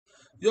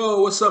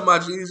Yo, what's up, my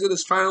G's? It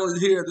is finally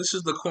here. This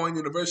is the Coin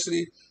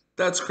University.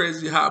 That's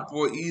Crazy Hot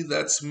Boy E.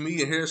 That's me.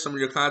 And here's some of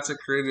your content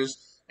creators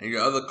and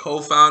your other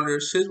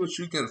co-founders. Here's what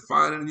you can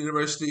find in the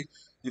university.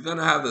 You're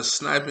gonna have the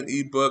sniping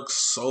ebook,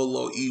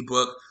 solo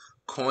ebook,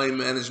 coin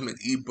management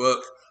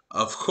ebook.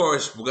 Of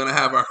course, we're gonna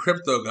have our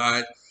crypto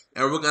guide,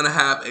 and we're gonna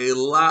have a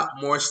lot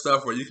more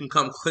stuff where you can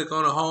come click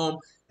on a home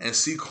and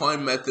see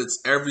coin methods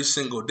every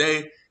single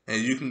day,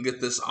 and you can get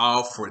this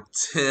all for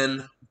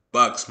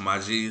 $10, my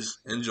G's.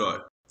 Enjoy.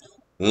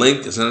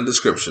 Link is in the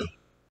description.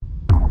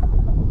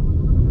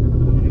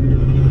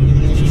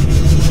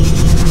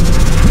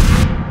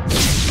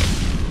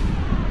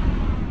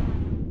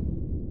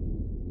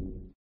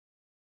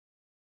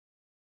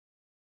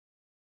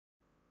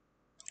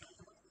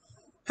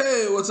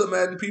 Hey, what's up,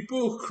 Madden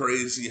people?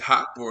 Crazy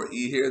Hot Boy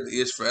E here. The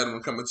E is for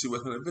Edwin coming to you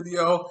with another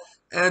video.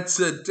 And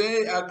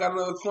today I got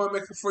another coin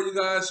maker for you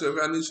guys. So if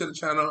you're new to the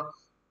channel,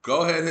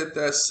 go ahead and hit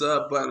that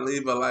sub button,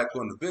 leave a like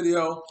on the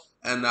video.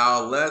 And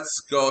now let's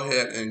go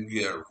ahead and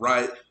get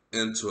right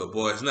into it,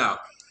 boys. Now,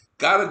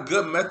 got a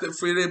good method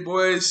for you today,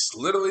 boys.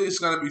 Literally, it's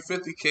going to be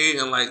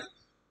 50K in like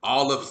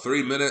all of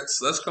 3 minutes.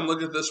 Let's come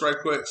look at this right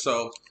quick.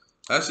 So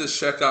let's just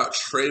check out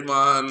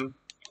Trayvon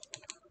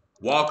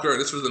Walker.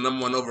 This was the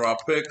 #1 overall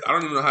pick. I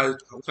don't even know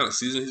what kind of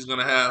season he's going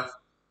to have.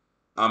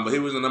 But he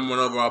was the #1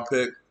 overall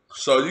pick.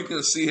 So you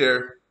can see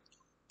here,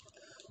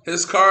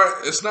 his card,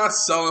 it's not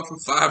selling for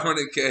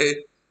 500K,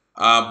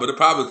 but it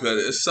probably could.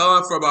 It's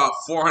selling for about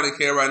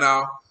 400K right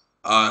now.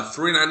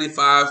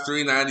 395,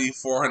 390,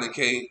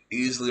 400K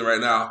easily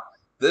right now.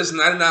 This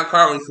 99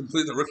 card, when you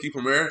complete the rookie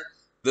premiere,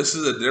 this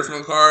is a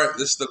different card.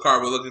 This is the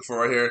card we're looking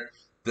for right here.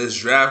 This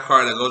draft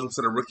card that goes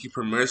into the rookie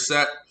premiere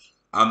set.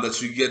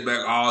 That you get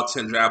back all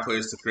 10 draft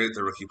players to create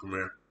the rookie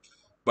premiere.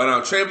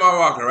 But Trayvon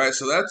Walker, right?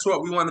 So that's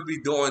what we want to be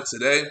doing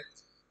today.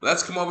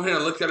 Let's come over here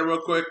and look at it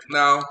real quick.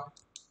 Now,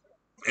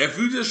 if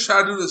you just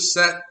try to do the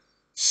set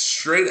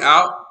straight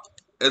out,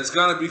 it's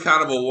going to be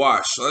kind of a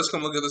wash. So let's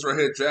come look at this right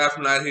here. Draft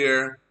night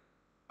here.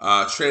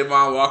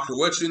 Trayvon Walker.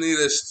 What you need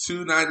is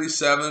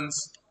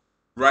 297s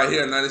right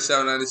here.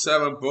 97,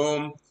 97.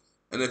 Boom.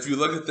 And if you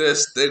look at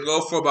this, they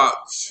go for about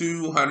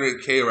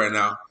 200K right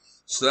now.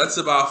 So that's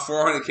about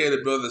 400K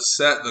to build the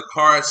set. The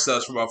card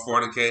sells for about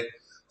 400K.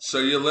 So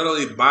you're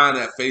literally buying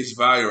at face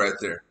value right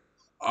there.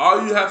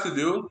 All you have to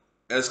do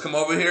is come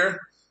over here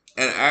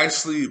and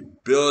actually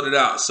build it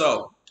out.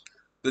 So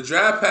the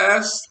draft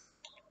pass,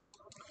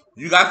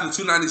 you got the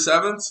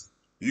 297s.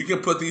 You can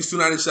put these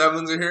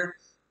 297s in here,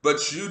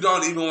 but you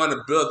don't even want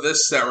to build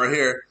this set right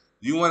here.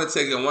 You want to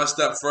take it one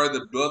step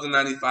further, build the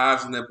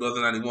 95s and then build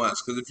the 91s.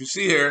 Because if you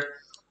see here,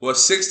 well,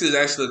 60 is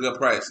actually a good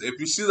price. If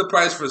you see the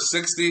price for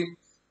 60,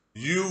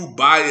 you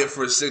buy it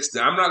for 60.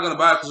 I'm not going to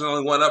buy it because there's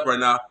only one up right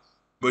now,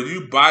 but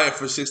you buy it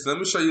for 60. Let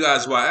me show you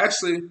guys why.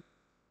 Actually,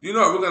 you know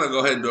what? We're going to go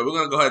ahead and do it. We're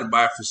going to go ahead and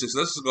buy it for 60.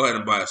 Let's just go ahead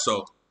and buy it.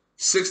 So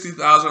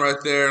 60,000 right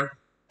there.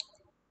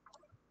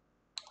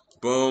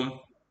 Boom.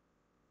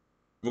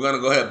 We're going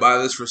to go ahead and buy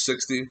this for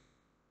 60. And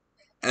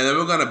then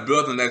we're going to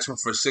build the next one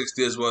for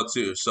 60 as well,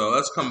 too. So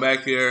let's come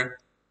back here.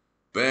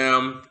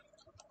 Bam.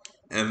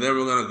 And then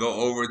we're going to go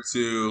over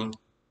to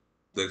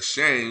the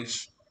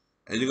exchange.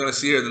 And you're going to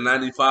see here the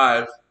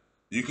 95.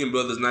 You can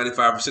build this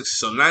 95 for 60.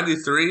 So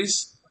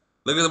 93s,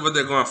 look at what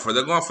they're going for.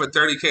 They're going for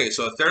 30K.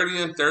 So 30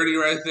 and 30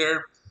 right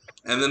there.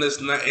 And then this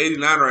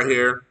 89 right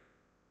here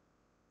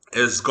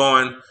is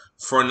going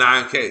for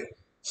 9K.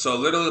 So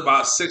literally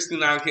about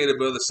 69K to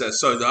build the set.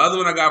 So the other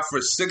one I got for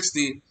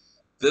 60,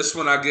 this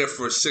one I get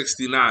for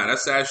 69.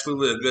 That's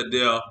actually a good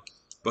deal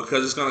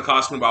because it's going to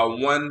cost me about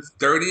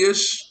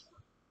 130-ish.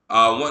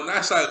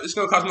 It's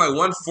going to cost me like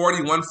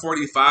 140,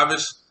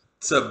 145-ish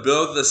to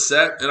build the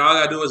set. And all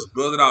I got to do is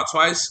build it out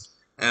twice.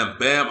 And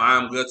bam,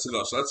 I'm good to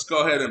go. So let's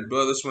go ahead and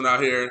build this one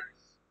out here.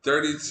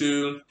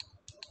 32.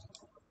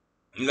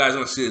 You guys are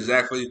going to see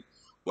exactly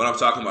what I'm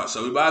talking about.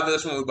 So we buy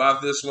this one. We buy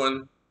this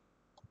one.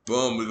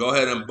 Boom. We go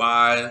ahead and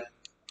buy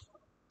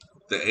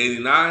the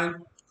 89.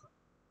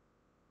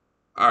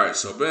 All right.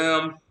 So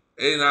bam.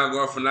 89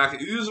 going for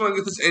 9K. You just want to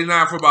get this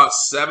 89 for about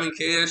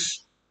 7K-ish.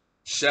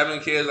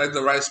 7K is like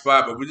the right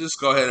spot. But we just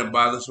go ahead and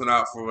buy this one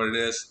out for what it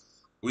is.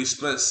 We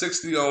spent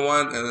 60 on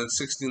one and then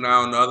 69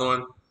 on the other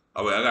one.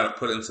 Oh, wait, I got to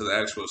put it into the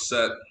actual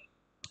set.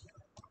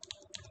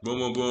 Boom,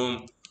 boom,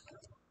 boom.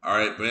 All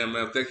right, bam,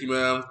 bam, thank you,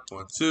 ma'am.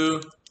 1,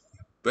 2,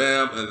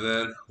 bam, and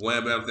then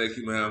wham, bam, thank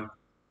you, ma'am,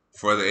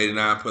 for the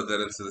 89. Put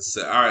that into the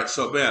set. All right,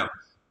 so bam.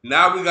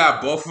 Now we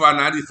got both of our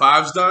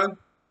 95s done.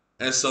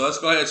 And so let's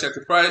go ahead and check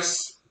the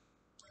price.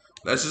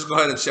 Let's just go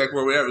ahead and check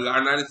where we're at. We got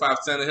our 95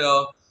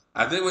 Tannehill.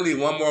 I think we need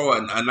one more,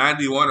 a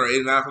 91 or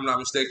 89 if I'm not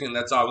mistaken.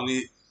 That's all we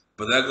need.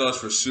 But that goes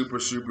for super,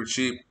 super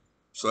cheap.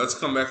 So let's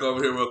come back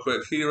over here real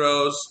quick.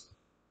 Heroes.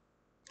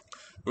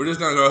 We're just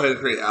going to go ahead and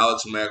create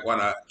Alex Mack. Why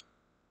not?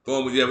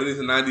 Boom. Yeah, we need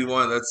the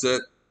 91. That's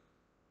it.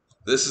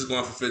 This is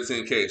going for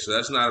 15K. So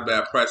that's not a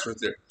bad price right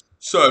there.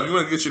 So if you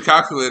want to get your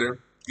calculator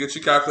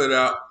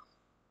out,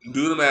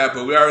 do the math.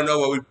 But we already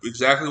know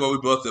exactly what we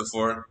built it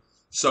for.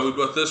 So we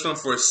built this one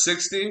for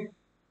 60.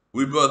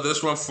 We built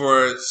this one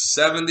for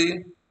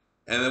 70.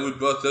 And then we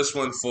built this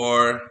one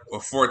for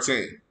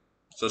 14.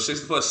 So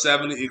 60 plus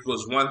 70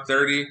 equals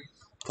 130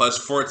 plus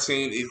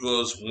 14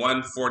 equals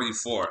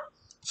 144.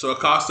 So it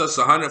cost us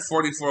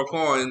 144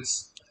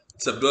 coins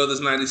to build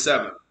this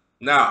 97.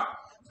 Now,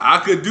 I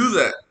could do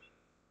that.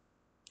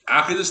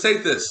 I could just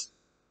take this.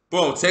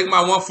 Boom, take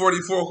my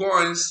 144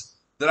 coins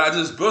that I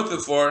just built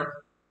it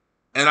for,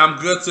 and I'm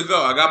good to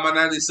go. I got my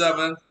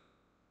 97,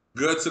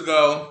 good to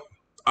go.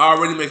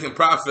 Already making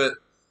profit.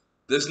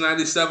 This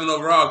 97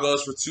 overall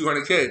goes for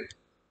 200K.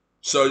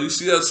 So you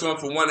see this one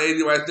for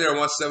 180 right there,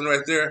 170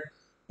 right there,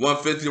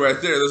 150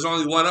 right there. There's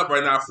only one up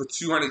right now for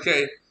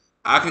 200K.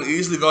 I can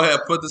easily go ahead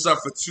and put this up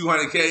for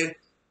 200K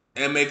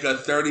and make a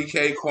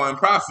 30K coin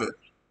profit.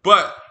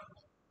 But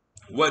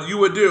what you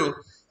would do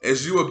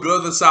is you would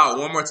build this out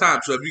one more time.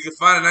 So if you can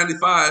find a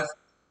 95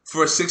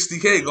 for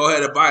 60K, go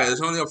ahead and buy it.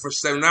 It's only up for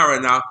 79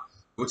 right now,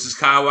 which is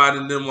kind of why I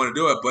didn't want to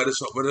do it, but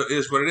it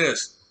is what it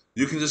is.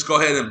 You can just go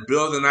ahead and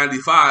build a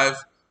 95.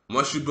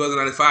 Once you build a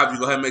 95, you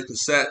go ahead and make the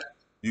set.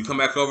 You come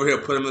back over here,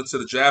 put them into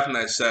the draft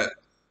night set.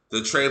 The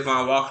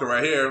Trayvon Walker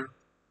right here.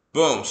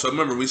 Boom. So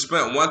remember, we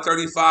spent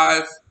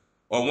 135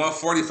 or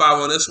 145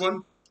 on this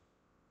one.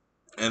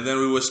 And then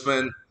we would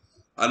spend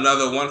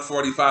another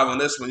 145 on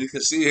this one. You can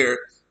see here,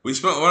 we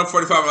spent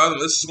 145 on the other one.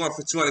 This is one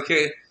for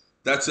 200K.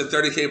 That's a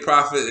 30K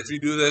profit. If you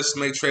do this,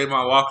 make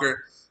Trayvon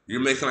Walker,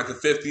 you're making like a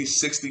 50,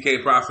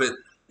 60K profit.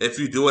 If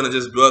you do it and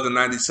just build a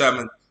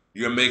 97,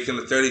 you're making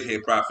a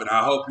 30K profit.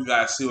 I hope you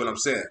guys see what I'm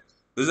saying.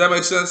 Does that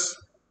make sense?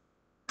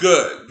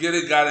 Good. Get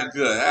it, got it,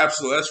 good.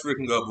 Absolutely. Let's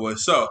freaking go,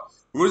 boys. So,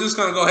 we're just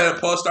going to go ahead and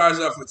post ours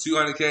up for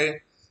 200K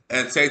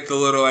and take the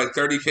little like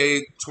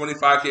 30K,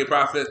 25K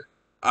profit.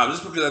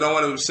 Just because I don't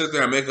want to sit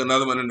there and make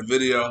another one in the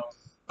video.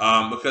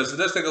 Because it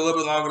does take a little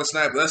bit longer to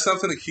snipe. But that's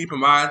something to keep in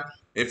mind.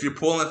 If you're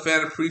pulling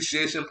fan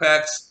appreciation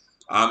packs,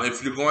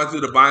 if you're going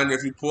through the binder,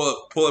 if you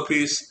pull a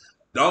piece,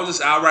 don't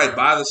just outright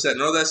buy the set.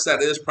 Know that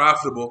set is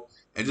profitable.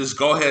 And just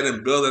go ahead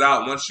and build it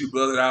out. Once you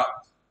build it out,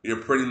 you're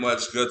pretty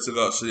much good to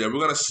go. So, yeah, we're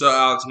going to sell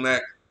Alex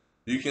Mack.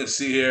 You can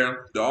see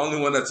here, the only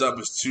one that's up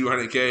is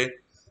 200K.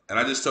 And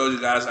I just told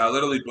you guys, I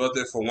literally built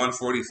it for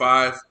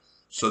 145.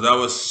 So that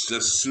was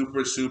just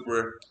super,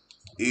 super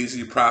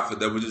easy profit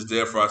that we just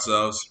did for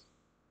ourselves.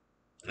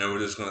 And we're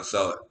just going to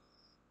sell it.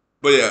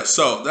 But, yeah,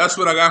 so that's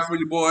what I got for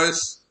you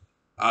boys.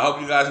 I hope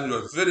you guys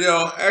enjoyed the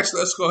video. Actually,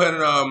 let's go ahead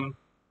and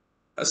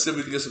let's see if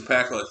we can get some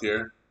pack luck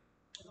here.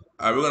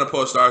 All right, we're going to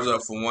post ours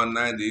up for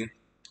 190.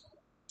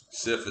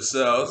 See if it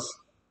sells.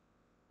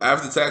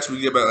 After tax,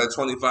 we get about like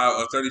 25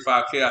 or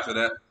 35K after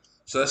that.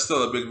 So that's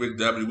still a big, big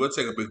W. We'll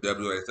take a big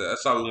W like that.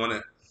 That's all we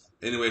wanted.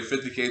 Anyway,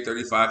 50K,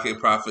 35K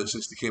profit,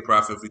 60K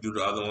profit if we do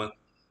the other one.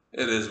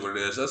 It is what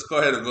it is. Let's go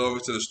ahead and go over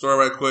to the store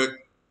right quick.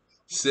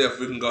 See if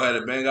we can go ahead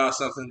and bang out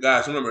something.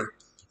 Guys, remember,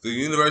 the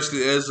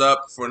university is up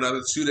for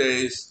another 2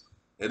 days.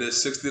 It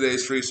is 60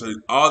 days free. So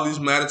all these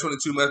Madden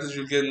 22 methods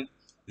you're getting,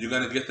 you're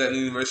going to get that in the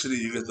university.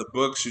 You get the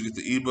books, you get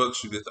the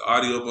ebooks, you get the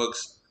audio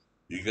books.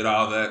 You get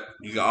all that.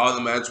 You get all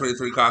the Madden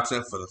 23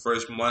 content for the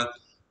first month.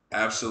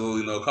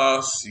 Absolutely no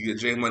cost. You get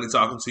J Money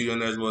talking to you in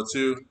there as well,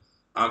 too.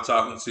 I'm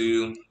talking to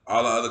you.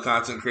 All the other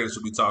content creators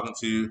will be talking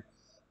to you.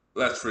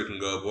 Let's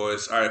freaking go,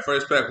 boys. All right,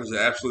 first pack was the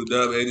absolute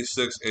dub,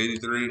 86,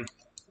 83,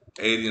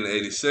 80, and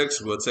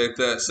 86. We'll take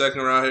that.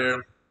 Second round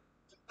here,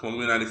 come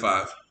on,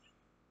 95.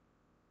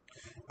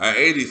 All right,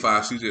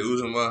 85, CJ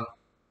Uzomah.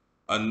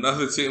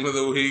 Another team of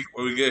the week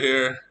when we get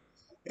here.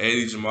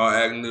 80, Jamal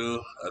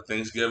Agnew,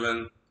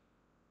 Thanksgiving.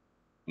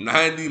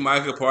 90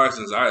 Micah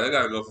Parsons. All right, they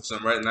got to go for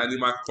something, right? 90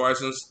 Micah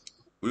Parsons.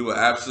 We will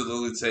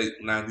absolutely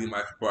take 90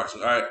 Micah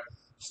Parsons. All right,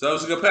 so that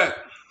was a good pack.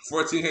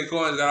 14K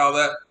coins, got all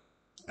that.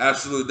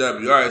 Absolute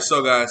W. All right,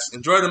 so guys,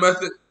 enjoy the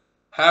method.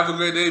 Have a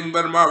great day. Even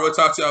better tomorrow. We'll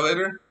talk to y'all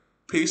later.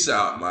 Peace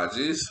out, my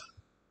G's.